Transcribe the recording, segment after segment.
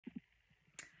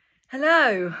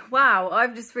Hello. Wow,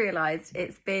 I've just realised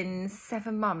it's been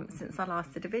 7 months since I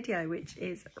last did a video, which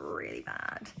is really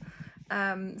bad.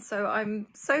 So I'm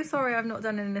so sorry I've not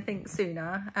done anything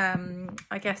sooner.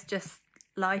 I guess just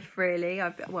life really.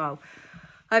 I've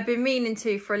been meaning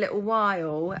to for a little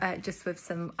while, just with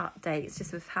some updates,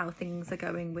 just with how things are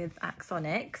going with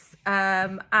Axonics,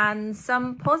 and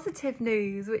some positive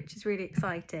news, which is really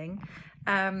exciting.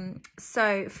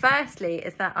 So firstly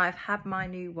is that I've had my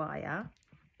new wire.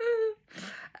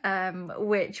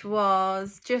 Which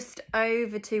was just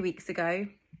over 2 weeks ago.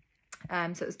 So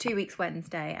it was 2 weeks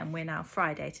Wednesday and we're now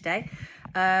Friday today.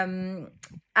 And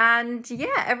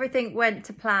yeah, everything went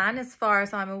to plan as far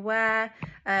as I'm aware.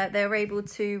 They were able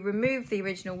to remove the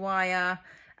original wire,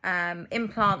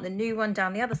 implant the new one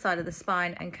down the other side of the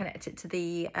spine and connect it to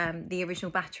the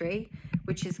original battery,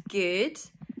 which is good.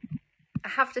 I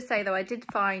have to say though, I did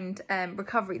find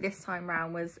recovery this time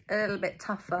round was a little bit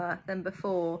tougher than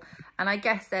before, and I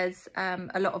guess there's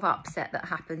a lot of upset that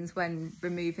happens when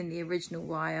removing the original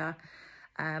wire,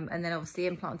 and then obviously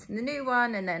implanting the new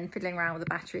one and then fiddling around with the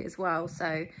battery as well.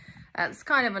 So it's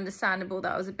kind of understandable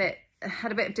that I was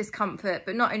had a bit of discomfort.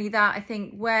 But not only that, I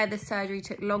think where the surgery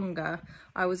took longer,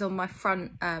 I was on my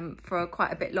front for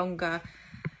quite a bit longer.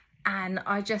 And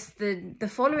I just, the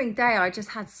following day, I just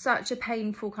had such a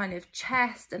painful kind of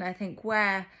chest. And I think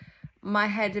where my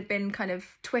head had been kind of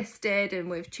twisted and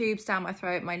with tubes down my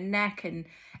throat, my neck and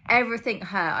everything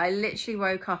hurt. I literally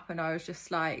woke up and I was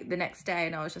just like, the next day,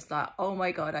 and I was just like, oh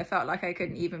my God, I felt like I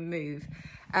couldn't even move.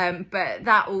 But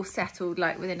that all settled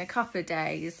like within a couple of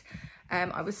days.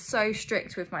 I was so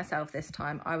strict with myself this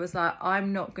time. I was like,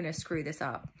 I'm not going to screw this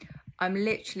up. I'm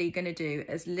literally going to do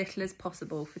as little as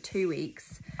possible for 2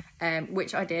 weeks,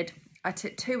 which I did. I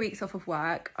took 2 weeks off of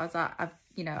work. I was like,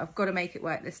 I've got to make it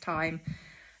work this time.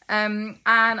 And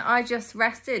I just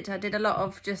rested. I did a lot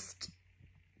of just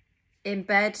in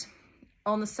bed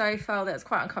on the sofa. That's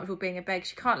quite uncomfortable being in bed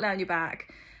because you can't lay on your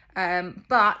back.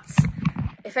 But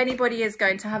if anybody is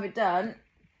going to have it done,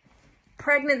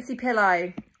 pregnancy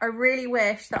pillow. I really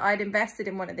wish that I'd invested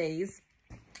in one of these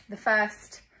the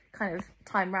first kind of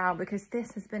time round, because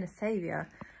this has been a saviour.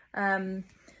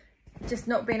 Just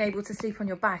not being able to sleep on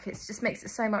your back, it just makes it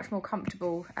so much more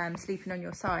comfortable sleeping on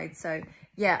your side. So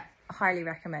yeah, highly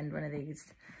recommend one of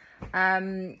these.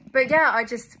 But yeah, I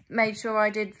just made sure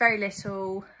I did very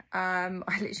little. I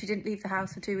literally didn't leave the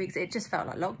house for 2 weeks. It just felt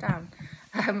like lockdown.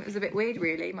 It was a bit weird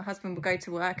really. My husband would go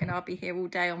to work and I'll be here all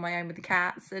day on my own with the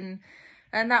cats, and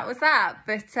that was that.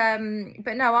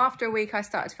 But no, after a week I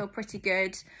started to feel pretty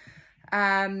good.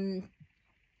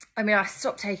 I mean, I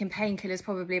stopped taking painkillers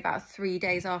probably about 3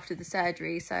 days after the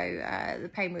surgery, so the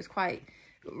pain was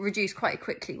reduced quite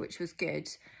quickly, which was good.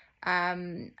 Yeah,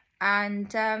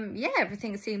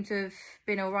 everything seemed to have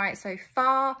been all right so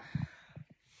far.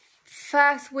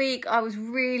 First week, I was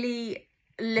really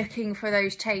looking for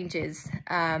those changes.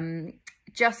 I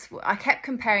kept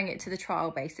comparing it to the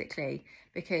trial basically,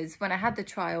 because when I had the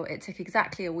trial, it took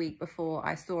exactly a week before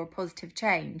I saw a positive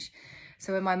change.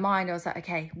 So in my mind, I was like,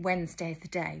 okay, Wednesday's the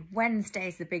day.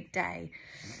 Wednesday's the big day.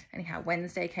 Anyhow,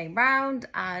 Wednesday came round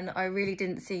and I really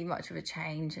didn't see much of a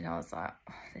change. And I was like,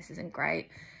 oh, this isn't great.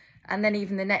 And then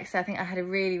even the next day, I think I had a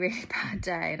really, really bad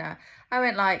day. And I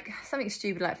went like something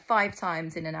stupid, like 5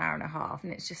 times in an hour and a half.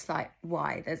 And it's just like,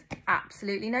 why? There's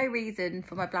absolutely no reason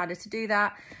for my bladder to do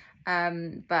that.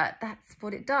 But that's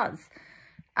what it does.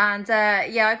 And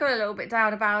yeah, I got a little bit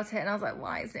down about it. And I was like,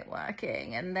 why isn't it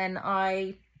working? And then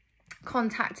I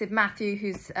contacted Matthew,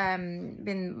 who's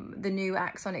been the new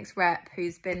Axonics rep,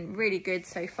 who's been really good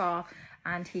so far,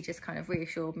 and he just kind of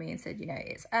reassured me and said,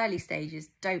 it's early stages,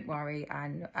 don't worry,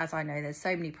 and as I know, there's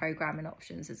so many programming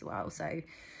options as well, so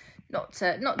not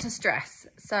to stress.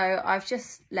 So I've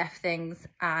just left things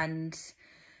and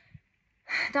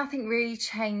nothing really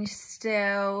changed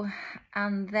still.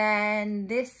 And then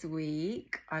this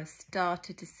week I've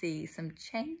started to see some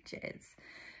changes.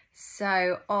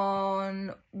 So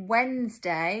on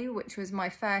Wednesday, which was my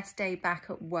first day back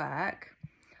at work,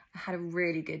 I had a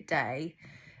really good day.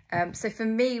 So for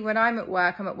me, when I'm at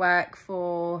work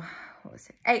for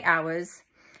 8 hours,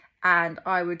 and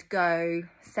I would go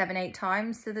 7-8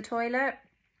 times to the toilet,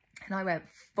 and I went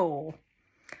 4,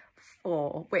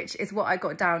 which is what I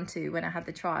got down to when I had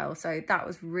the trial. So that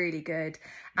was really good.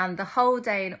 And the whole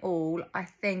day in all, I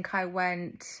think I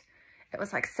went, it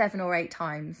was like 7 or 8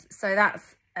 times. So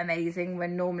that's amazing,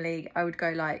 when normally I would go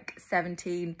like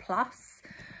 17 plus.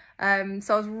 So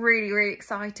I was really, really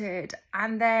excited.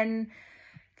 And then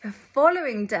the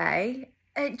following day,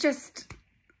 it just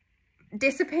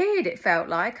disappeared, it felt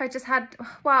like. I just had,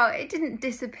 well, it didn't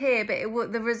disappear,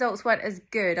 but the results weren't as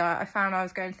good. I found I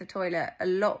was going to the toilet a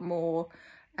lot more.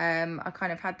 I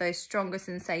kind of had those stronger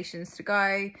sensations to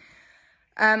go.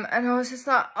 And I was just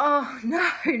like, oh no,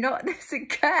 not this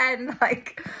again.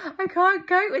 Like, I can't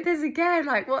cope with this again.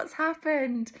 Like, what's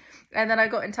happened? And then I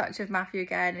got in touch with Matthew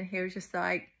again, and he was just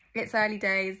like, it's early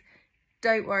days,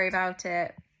 don't worry about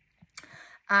it.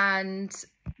 And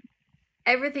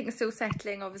everything's still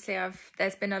settling. Obviously,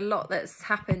 there's been a lot that's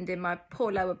happened in my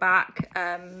poor lower back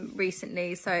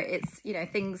recently. So it's, you know,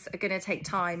 things are going to take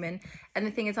time. And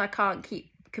the thing is, I can't keep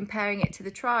comparing it to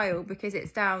the trial because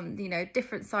it's down, you know,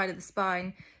 different side of the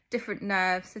spine, different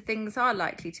nerves, so things are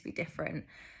likely to be different.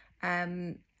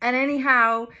 And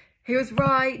anyhow, he was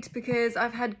right, because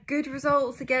I've had good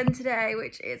results again today,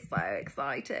 which is so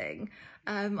exciting.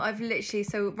 I've literally,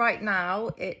 so right now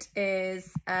it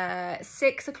is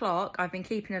 6 o'clock. I've been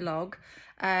keeping a log,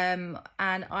 and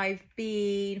I've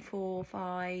been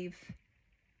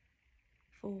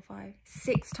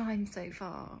 6 times so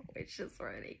far, which is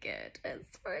really good.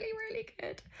 It's really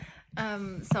good.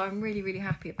 So I'm really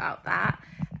happy about that.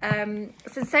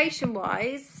 Sensation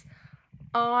wise,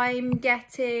 I'm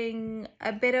getting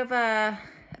a bit of a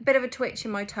twitch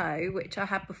in my toe, which I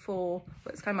had before.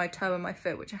 It's kind of my toe and my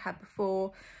foot, which I had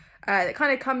before. It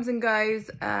kind of comes and goes,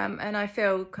 and I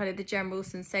feel kind of the general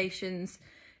sensations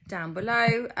down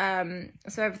below.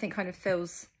 So everything kind of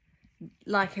feels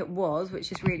like it was,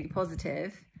 which is really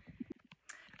positive.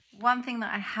 One thing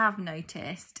that I have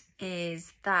noticed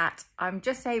is that I'm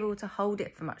just able to hold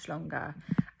it for much longer.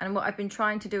 And what I've been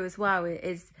trying to do as well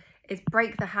is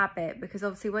break the habit, because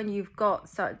obviously when you've got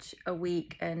such a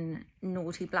weak and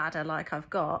naughty bladder like I've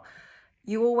got,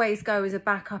 you always go as a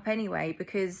backup anyway,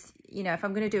 because, you know, if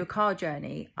I'm going to do a car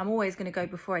journey, I'm always going to go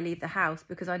before I leave the house,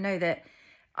 because I know that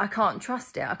I can't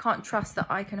trust it. I can't trust that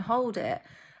I can hold it.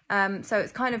 So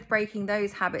it's kind of breaking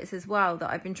those habits as well that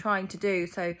I've been trying to do.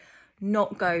 So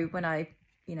not go when I,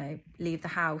 you know, leave the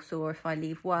house, or if I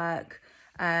leave work.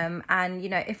 And, you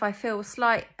know, if I feel a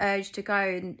slight urge to go,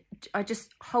 and I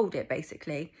just hold it,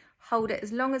 basically. Hold it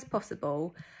as long as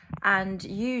possible. And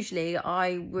usually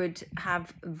I would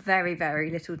have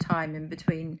very little time in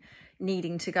between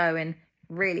needing to go and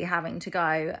really having to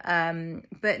go.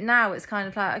 But now it's kind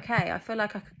of like, okay, I feel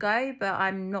like I could go, but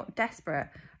I'm not desperate.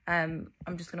 I'm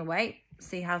just going to wait,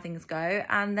 see how things go.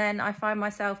 And then I find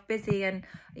myself busy, and,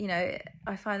 you know,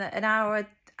 I find that an hour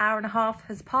and a half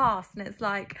has passed, and it's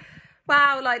like,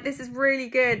 wow, like, this is really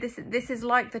good. This is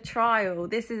like the trial.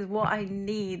 This is what I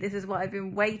need. This is what I've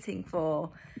been waiting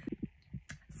for.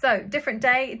 So different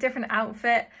day, different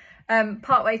outfit.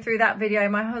 Partway through that video,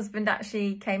 my husband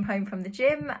actually came home from the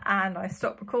gym, and I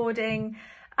stopped recording,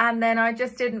 and then I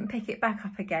just didn't pick it back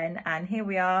up again. And here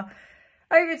we are,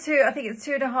 I think it's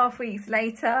 2.5 weeks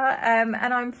later, and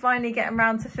I'm finally getting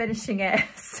around to finishing it,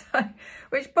 so,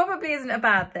 which probably isn't a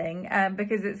bad thing,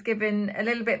 because it's given a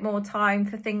little bit more time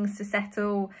for things to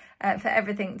settle, for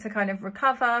everything to kind of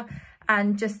recover,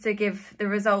 and just to give the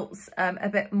results a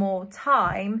bit more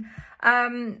time.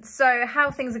 So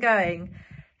how things are going?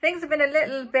 Things have been a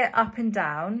little bit up and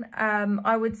down.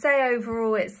 I would say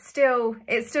overall it's still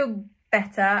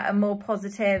better and more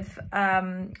positive,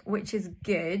 which is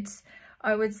good.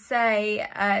 I would say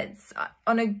it's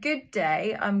on a good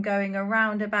day, I'm going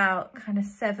around about kind of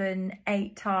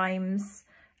 7-8 times,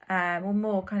 or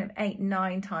more, kind of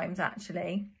 8-9 times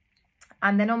actually.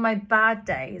 And then on my bad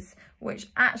days, which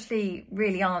actually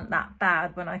really aren't that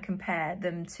bad when I compare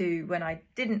them to when I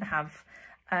didn't have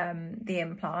the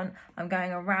implant, I'm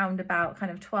going around about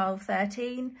kind of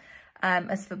 12-13.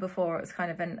 As for before, it was kind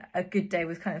of a good day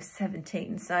was kind of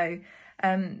 17. So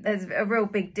there's a real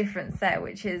big difference there,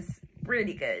 which is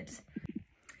really good.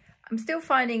 I'm still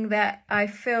finding that I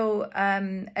feel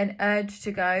an urge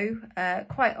to go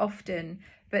quite often,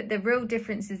 but the real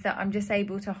difference is that I'm just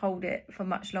able to hold it for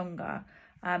much longer.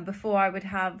 Before I would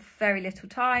have very little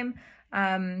time,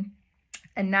 and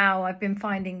now I've been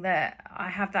finding that I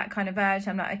have that kind of urge.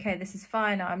 I'm like, okay, this is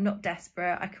fine, I'm not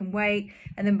desperate, I can wait.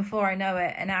 And then before I know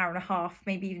it, an hour and a half,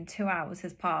 maybe even 2 hours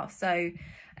has passed. So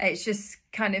it's just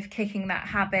kind of kicking that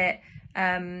habit,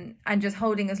 and just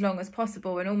holding as long as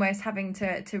possible, and almost having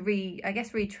to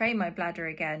retrain my bladder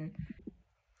again.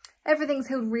 Everything's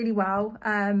healed really well.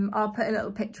 I'll put a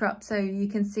little picture up so you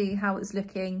can see how it's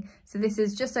looking. So this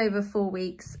is just over 4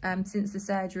 weeks since the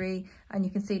surgery, and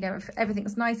you can see there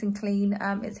everything's nice and clean.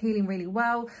 It's healing really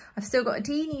well. I've still got a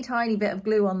teeny tiny bit of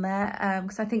glue on there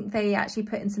because I think they actually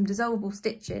put in some dissolvable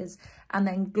stitches and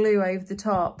then glue over the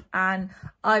top, and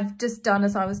I've just done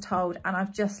as I was told, and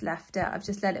I've just left it. I've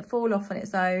just let it fall off on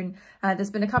its own. There's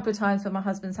been a couple of times where my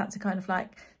husband's had to kind of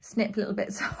like snip little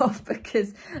bits off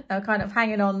because they're kind of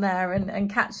hanging on there and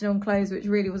catching on clothes, which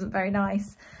really wasn't very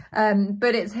nice.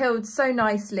 But it's healed so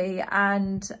nicely,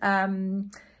 and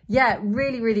yeah,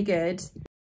 really, really good.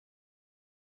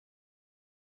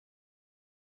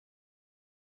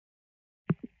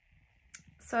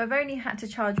 So I've only had to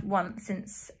charge once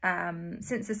since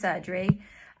the surgery,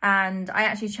 and I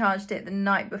actually charged it the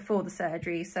night before the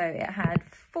surgery, so it had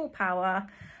full power.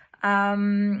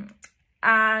 And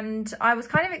I was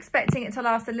kind of expecting it to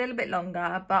last a little bit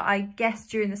longer, but I guess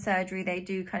during the surgery they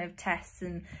do kind of tests,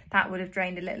 and that would have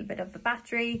drained a little bit of the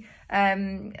battery.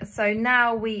 So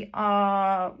now we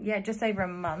are, yeah, just over a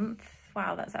month.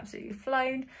 Wow, that's absolutely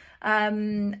flown.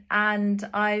 And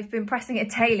I've been pressing it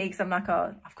daily because I'm like,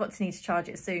 oh, I've got to need to charge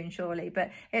it soon, surely.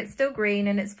 But it's still green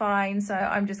and it's fine. So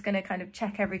I'm just going to kind of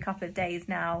check every couple of days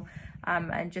now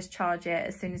and just charge it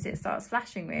as soon as it starts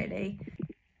flashing, really.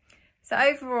 So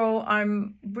overall,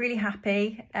 I'm really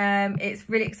happy. It's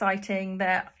really exciting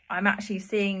that I'm actually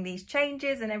seeing these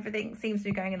changes and everything seems to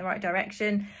be going in the right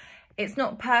direction. It's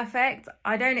not perfect.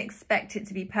 I don't expect it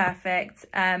to be perfect,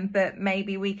 but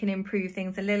maybe we can improve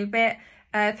things a little bit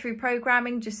through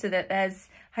programming, just so that there's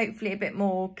hopefully a bit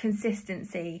more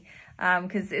consistency,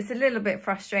 because it's a little bit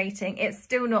frustrating. It's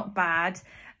still not bad,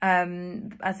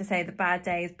 as I say, the bad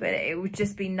days, but it would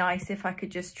just be nice if I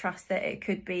could just trust that it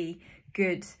could be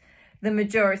good the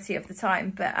majority of the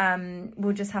time, but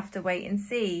we'll just have to wait and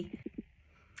see.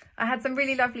 I had some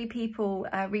really lovely people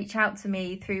reach out to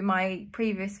me through my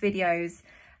previous videos.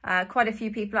 Quite a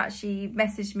few people actually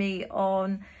messaged me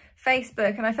on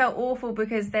Facebook, and I felt awful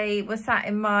because they were sat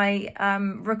in my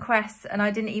requests and I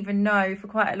didn't even know for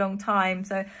quite a long time.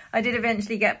 So I did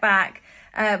eventually get back.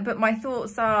 But my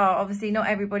thoughts are, obviously not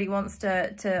everybody wants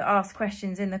to ask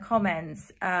questions in the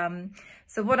comments.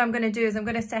 So what I'm going to do is I'm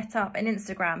going to set up an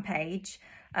Instagram page.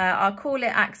 I'll call it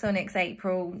Axonics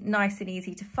April, nice and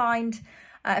easy to find.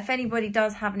 If anybody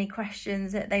does have any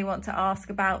questions that they want to ask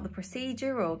about the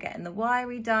procedure or getting the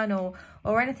wiry done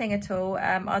or anything at all,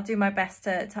 I'll do my best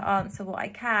to answer what I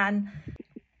can.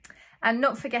 And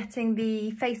not forgetting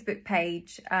the Facebook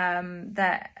page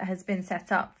that has been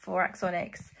set up for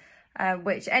Axonics,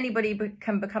 which anybody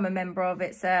can become a member of.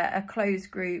 It's a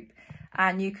closed group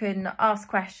and you can ask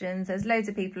questions. There's loads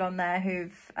of people on there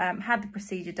who've had the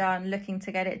procedure done, looking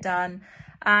to get it done.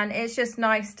 And it's just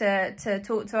nice to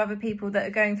talk to other people that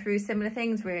are going through similar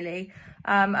things, really.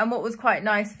 And what was quite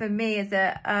nice for me is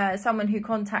that someone who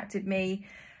contacted me,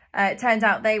 it turned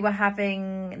out they were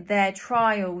having their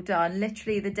trial done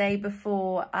literally the day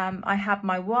before I had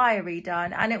my wiry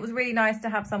done. And it was really nice to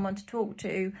have someone to talk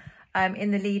to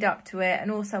in the lead up to it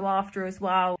and also after as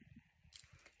well.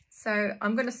 So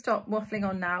I'm going to stop waffling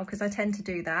on now because I tend to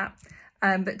do that.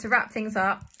 But to wrap things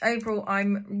up, overall,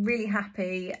 I'm really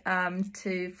happy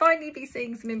to finally be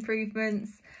seeing some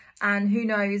improvements, and who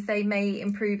knows, they may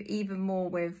improve even more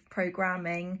with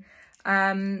programming.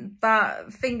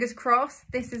 But fingers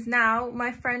crossed, this is now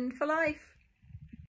my friend for life.